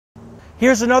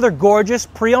Here's another gorgeous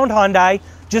pre-owned Hyundai,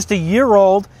 just a year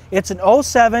old. It's an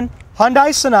 '07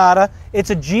 Hyundai Sonata. It's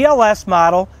a GLS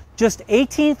model, just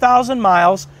 18,000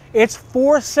 miles. It's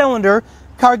 4-cylinder.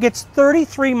 Car gets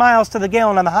 33 miles to the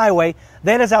gallon on the highway.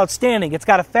 That is outstanding. It's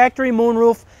got a factory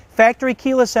moonroof, factory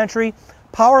keyless entry,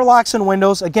 power locks and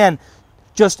windows. Again,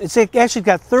 it's actually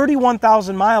got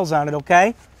 31,000 miles on it,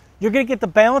 okay? You're going to get the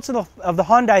balance of the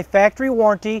Hyundai factory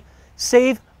warranty,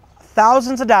 save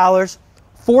thousands of dollars,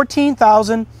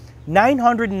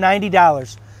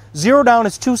 $14,990. 0 down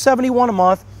is $271 a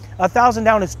month, 1,000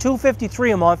 down is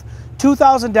 $253 a month,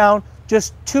 2,000 down,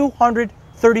 just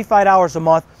 $235 a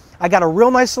month. I got a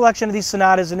real nice selection of these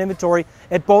Sonatas in inventory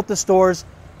at both the stores.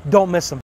 Don't miss them.